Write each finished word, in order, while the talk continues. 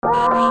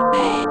Show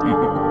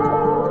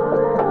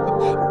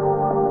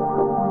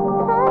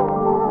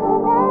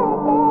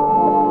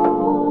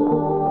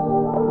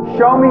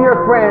me your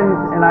friends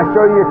and I'll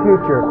show you your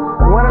future.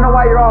 You wanna know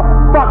why you're all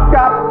fucked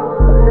up?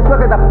 Just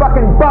look at the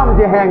fucking bums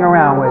you hang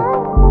around with.